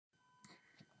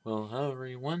Well, hello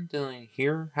everyone, Dylan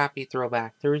here. Happy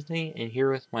Throwback Thursday, and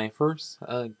here with my first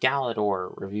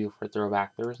Galidor review for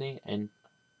Throwback Thursday. And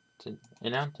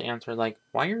now to answer, why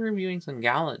are you reviewing some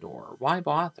Galidor? Why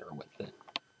bother with it?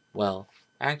 Well,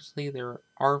 actually, there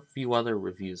are a few other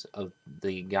reviews of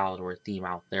the Galidor theme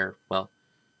out there.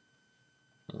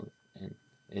 And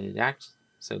it actually,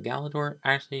 so Galidor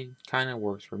actually kind of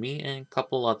works for me and a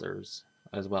couple others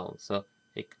as well. So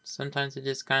sometimes it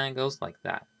just kind of goes like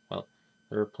that. Well,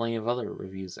 there are plenty of other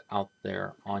reviews out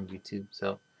there on YouTube,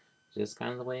 so just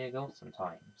kind of the way it goes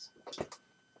sometimes.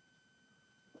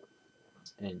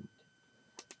 And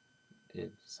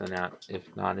so now,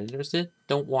 if not interested,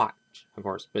 don't watch, of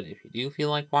course. But if you do feel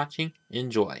like watching,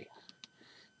 enjoy.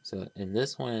 So, and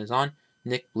this one is on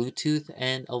Nick Bluetooth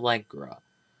and Allegra,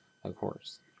 of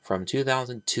course, from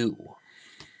 2002.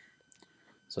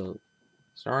 So,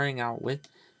 starting out with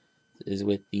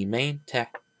the main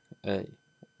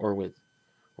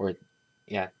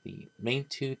the main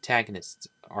two antagonists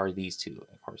are these two,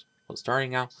 of course. Well,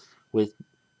 starting out with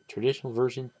traditional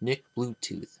version Nick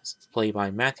Bluetooth, played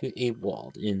by Matthew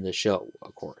Abewald in the show,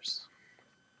 of course.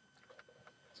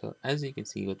 So as you can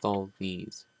see with all of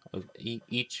these, of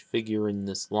each figure in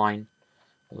this line,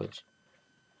 which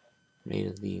made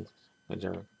of these, which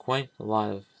are quite a lot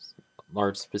of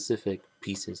large specific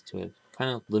pieces to it,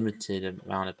 kind of limited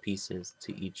amount of pieces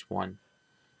to each one,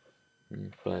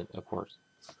 but of course.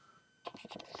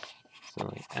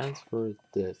 So as for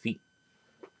the feet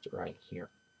right here,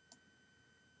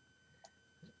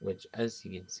 which as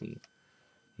you can see,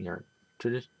 are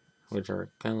which are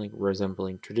kind of like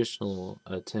resembling traditional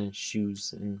tennis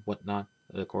shoes and whatnot,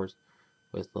 of course,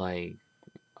 with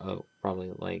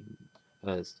probably like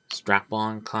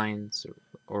strap-on kinds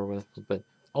or with, but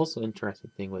also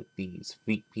interesting thing with these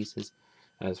feet pieces,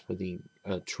 as for the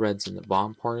treads in the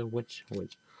bottom part of which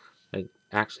it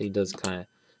actually does kind of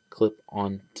clip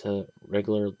onto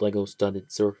regular Lego studded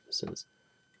surfaces,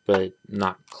 but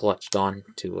not clutched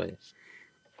onto it.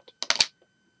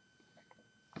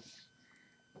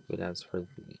 But as for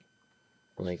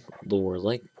the lower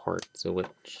leg part, so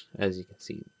which, as you can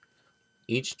see,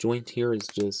 each joint here are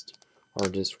just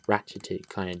ratcheted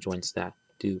kind of joints that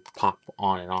do pop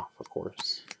on and off, of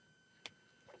course.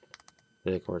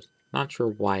 But of course, not sure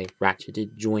why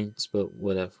ratcheted joints, but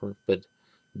whatever. But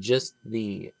just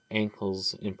the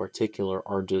ankles in particular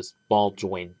are just ball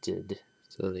jointed,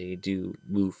 so they do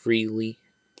move freely.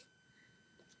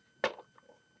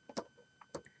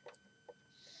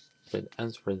 But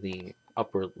as for the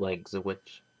upper legs, of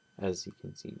which, as you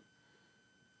can see,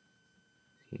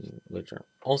 which are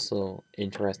also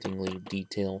interestingly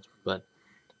detailed, but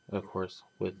of course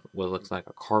with what looks like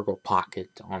a cargo pocket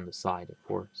on the side, of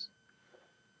course.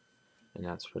 And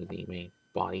that's for the main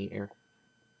body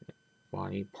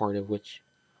part of which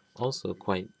also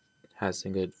quite has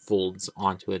some good folds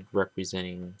onto it,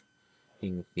 representing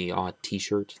the odd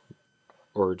t-shirt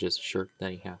or just shirt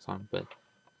that he has on. But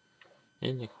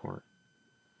in the corner,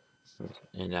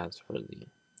 and as for the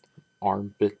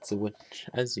arm bits of which,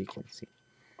 as you can see,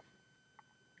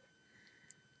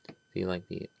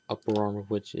 the upper arm of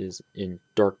which is in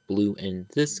dark blue, and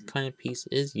this kind of piece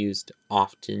is used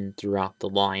often throughout the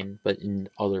line, but in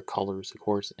other colors, of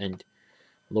course, and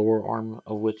lower arm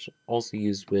of which also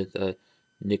used with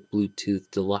Nick Bluetooth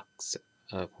Deluxe,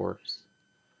 of course,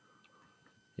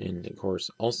 and of course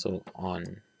also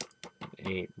on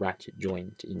a ratchet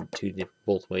joint in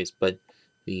both ways, but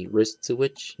the wrists of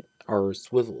which are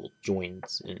swivel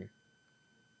joints, and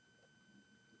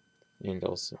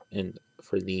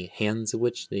for the hands of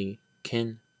which you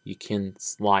can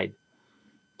slide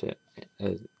to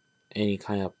any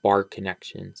kind of bar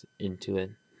connections into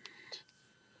it.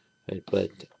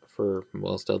 But for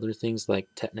most other things like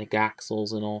Technic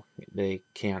axles and all, they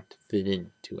can't fit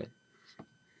into it.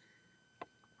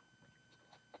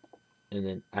 And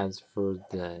then as for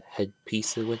the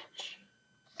headpiece of which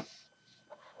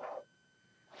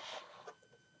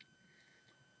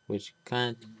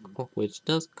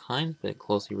does kind of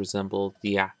closely resemble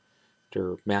the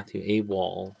actor Matthew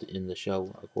Awald in the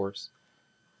show, of course.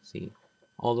 See,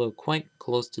 although quite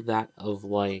close to that of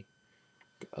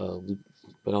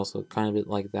but also kind of bit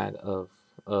like that of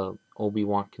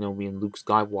Obi-Wan Kenobi and Luke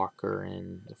Skywalker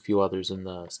and a few others in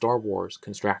the Star Wars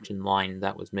construction line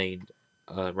that was made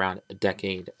around a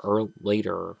decade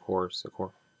later, of course.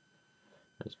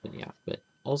 But yeah, but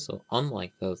also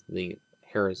unlike the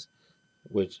Harris,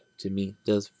 which to me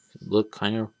does look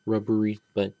kind of rubbery,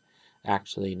 but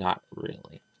actually not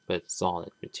really, but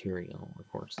solid material,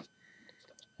 of course.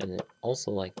 And then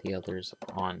also like the others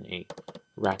on a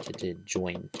ratcheted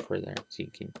joint for there, so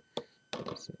you can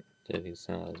do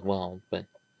so as well. But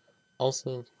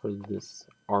also for this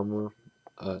armor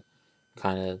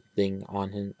kind of thing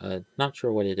on him, not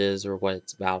sure what it is or what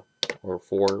it's about or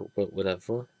for, but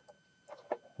whatever.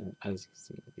 And as you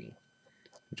see, the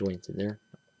joints in there.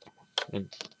 And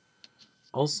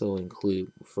also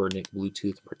include for Nick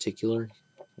Bluetooth in particular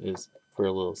is for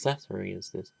a little accessory is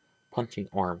this punching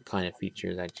arm kind of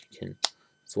feature that you can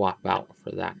swap out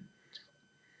for that.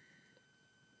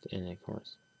 And of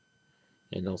course,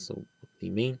 and also the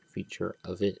main feature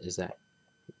of it is that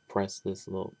you press this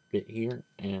little bit here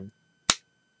and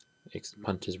it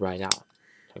punches right out.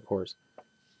 Of course,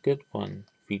 good fun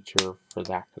feature for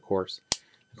that. Of course,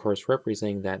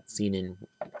 representing that scene in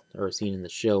the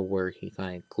show where he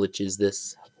kind of glitches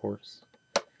this. Of course.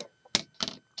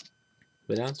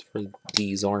 But as for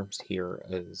these arms here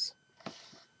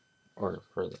or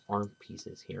for the arm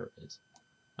pieces here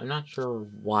I'm not sure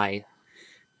why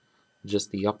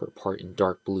just the upper part in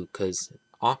dark blue, because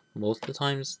most of the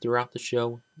times throughout the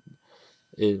show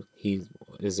he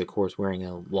is of course wearing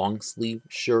a long sleeve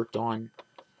shirt on,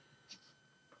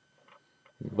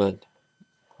 but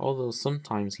although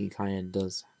sometimes he kind of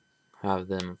does have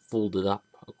them folded up,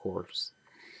 of course.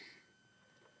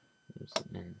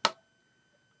 And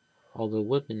although it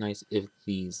would be nice if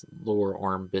these lower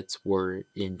arm bits were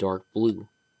in dark blue,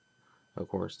 of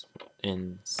course,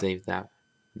 and save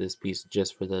this piece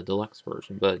just for the deluxe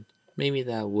version, but maybe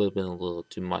that would have been a little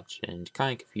too much and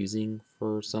kind of confusing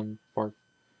for some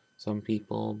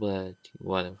people, but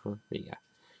whatever. But yeah,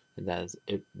 and that is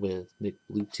it with Nick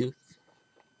Bluetooth.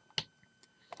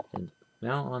 And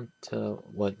now on to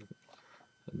one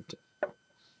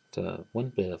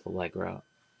bit of Allegra,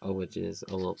 which is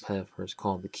a little pet of hers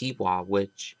called the Kiwa,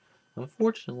 which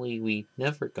unfortunately we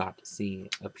never got to see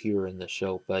appear in the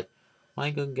show, but my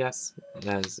good guess,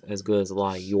 as good as a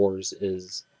lot of yours,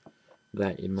 is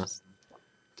that it must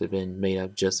have been made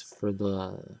up just for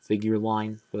the figure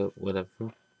line, but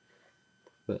whatever.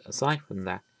 But aside from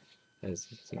that, as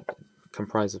you see,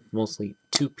 comprised of mostly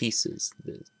two pieces: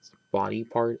 this body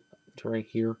part right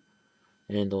here,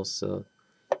 and also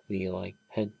the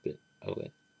head bit of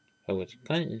it. Which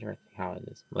kind of interesting how it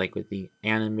is, like with the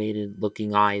animated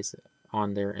looking eyes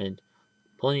on there, and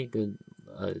plenty of good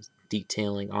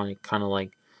detailing on it, kind of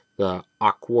like the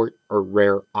awkward or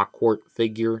rare awkward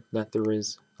figure that there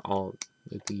is, all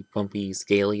with the bumpy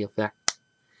scaly effect.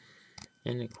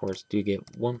 And of course, do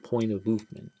get 1 point of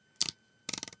movement,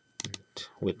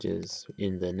 which is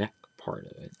in the neck part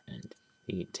of it, and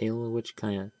the tail of which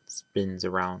kind of spins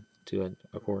around to it,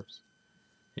 of course.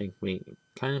 And we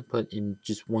kind of put in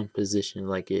just one position,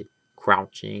 like it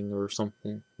crouching or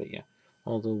something. But yeah,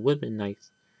 although it would have been nice,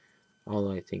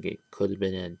 although I think it could have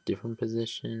been in a different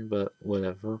position, but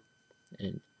whatever.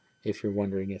 And if you're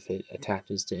wondering if it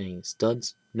attaches to any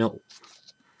studs, no.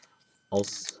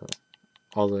 Also,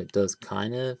 although it does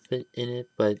kind of fit in it,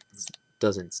 but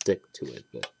doesn't stick to it,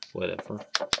 but whatever.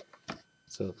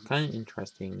 So kind of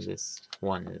interesting this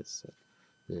one is,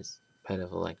 this pet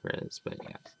of Allegra is, but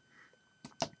yeah.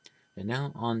 And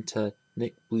now on to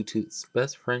Nick Bluetooth's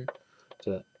best friend,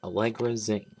 to Allegra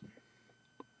Zane.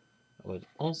 Which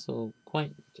also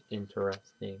quite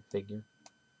interesting figure.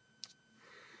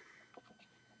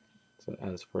 So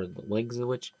as for the legs of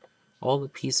which, all the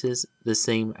pieces the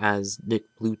same as Nick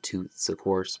Bluetooth's, of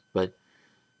course, but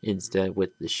instead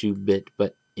with the shoe bit,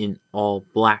 but in all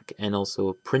black, and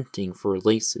also printing for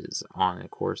laces on,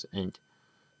 of course, and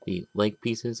the leg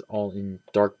pieces all in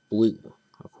dark blue,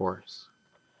 of course.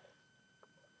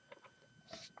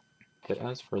 But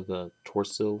as for the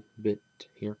torso bit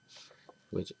here,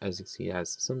 which as you see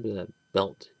has some bit of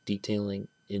belt detailing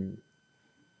in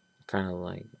kind of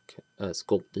like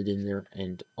sculpted in there,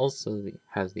 and also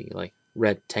has the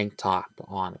red tank top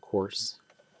on, of course.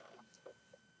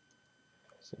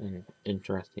 It's an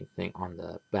interesting thing on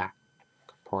the back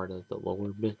part of the lower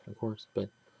bit, of course, but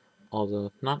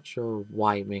although not sure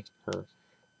why it makes her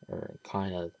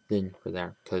kind of thin for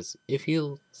there, because if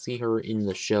you see her in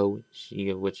the show,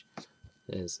 which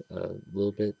is a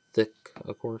little bit thick,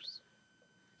 of course,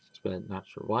 but not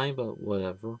sure why, but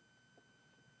whatever.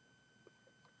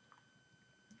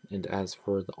 And as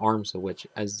for the arms of which,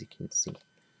 as you can see,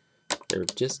 they're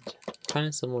just kind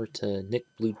of similar to Nick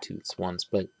Bluetooth's ones,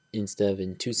 but instead of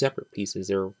in two separate pieces,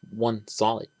 they're one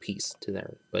solid piece to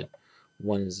there, but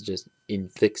one is just in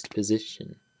fixed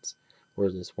positions,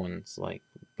 where this one's like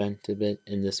bent a bit,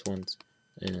 and this one's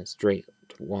in a straight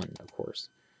one, of course.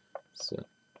 So,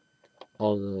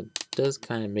 although it does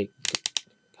kind of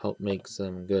help make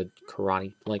some good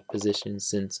karate-like positions,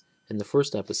 since in the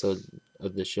first episode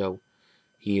of the show,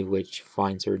 which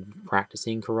finds her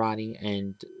practicing karate,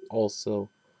 and also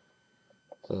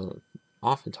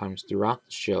oftentimes throughout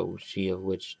the show, she of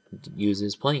which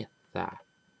uses plenty of that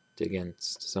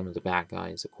against some of the bad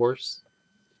guys, of course.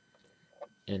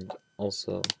 And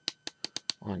also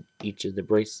on each of the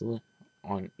bracelet,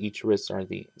 on each wrist are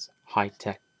these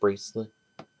high-tech bracelets,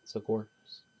 of course,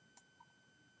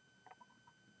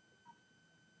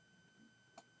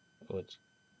 which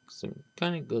some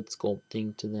kind of good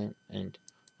sculpting to them, and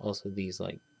also these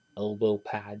like elbow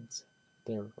pads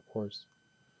there, of course.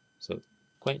 So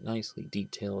quite nicely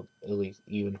detailed, at least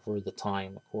even for the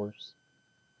time, of course.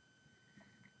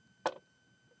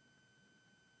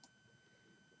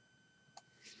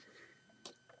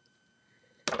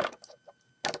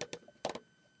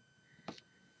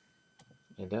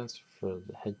 And as for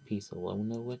the headpiece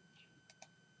alone of which,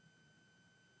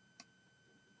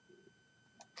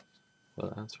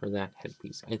 well, as for that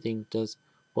headpiece, I think does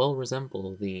well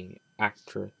resemble the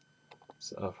actress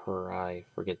of her, I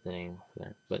forget the name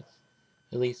there, but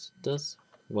at least does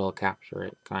well capture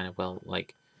it kind of well,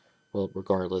 like, well,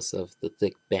 regardless of the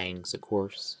thick bangs, of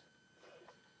course.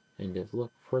 And if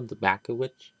look for the back of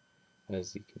which,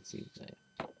 as you can see,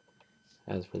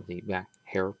 as for the back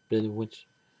hair bit of which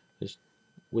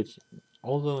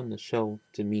although in the show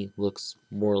to me looks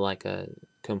more like a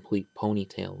complete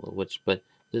ponytail of which, but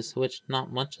this switch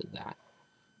not much of that,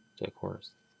 of course.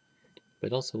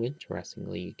 But also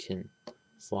interestingly, you can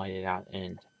slide it out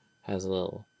and has a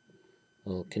little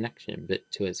connection bit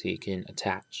to it, so you can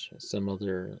attach some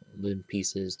other limb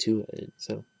pieces to it.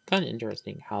 So kind of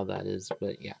interesting how that is,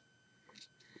 but yeah.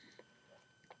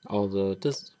 Although it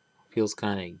does feels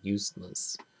kind of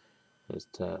useless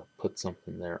just to put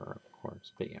something there, of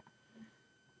course. But yeah.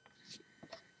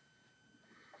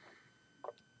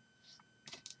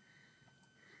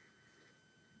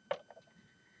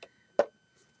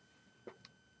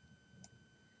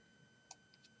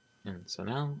 And so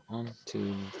now on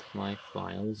to my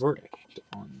final verdict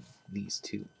on these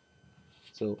two.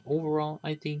 So overall,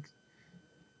 I think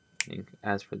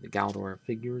as for the Galidor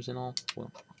figures and all,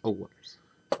 well, whoops.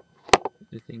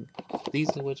 I think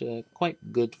these are which are quite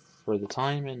good for the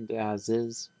time, and as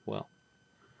is, well,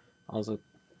 also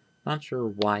not sure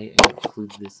why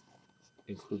include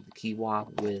the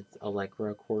Kiwa with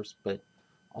Allegra, of course, but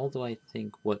although I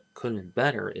think what could have been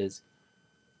better is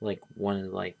like one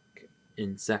of like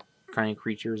insect kind of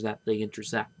creatures that they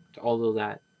intersect, although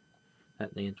that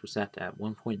they intersect at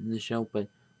one point in the show, but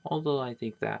although I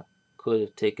think that could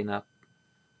have taken up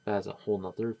as a whole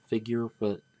nother figure,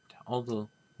 but although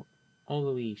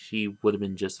she would have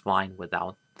been just fine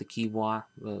without the Kiwa,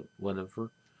 whatever.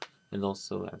 And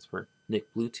also as for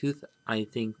Nick Bluetooth, I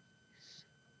think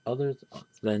other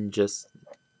than just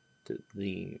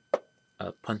the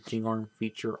punching arm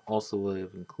feature, also would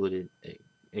have included a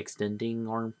extending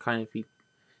arm kind of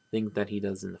thing that he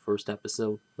does in the first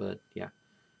episode. But yeah,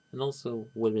 and also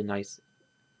would have been nice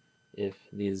if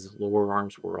these lower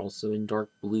arms were also in dark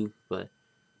blue, but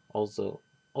also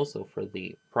for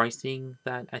the pricing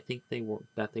that I think they were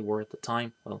at the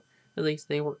time, well, at least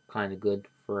they were kind of good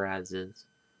for as is,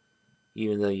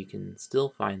 even though you can still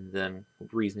find them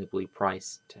reasonably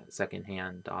priced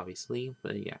secondhand, obviously.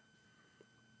 But yeah,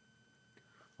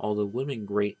 although it would have been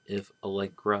great if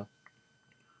Allegra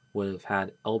would have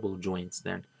had elbow joints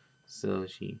then, so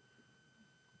she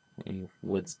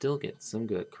would still get some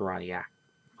good karate act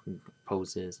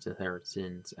poses to her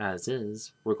sins as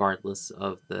is, regardless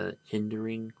of the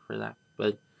hindering for that.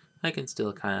 But I can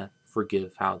still kind of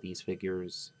forgive how these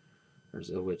figures,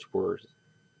 which were,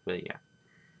 but yeah.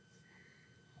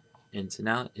 And so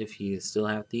now, if you still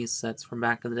have these sets from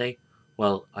back in the day,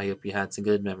 well, I hope you had some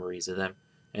good memories of them.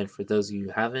 And for those of you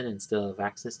who haven't and still have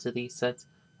access to these sets,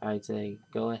 I'd say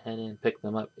go ahead and pick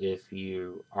them up if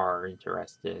you are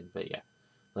interested. But yeah,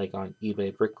 like on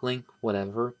eBay, Bricklink,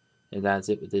 whatever. And that's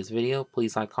it with this video.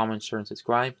 Please like, comment, share, and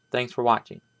subscribe. Thanks for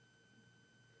watching.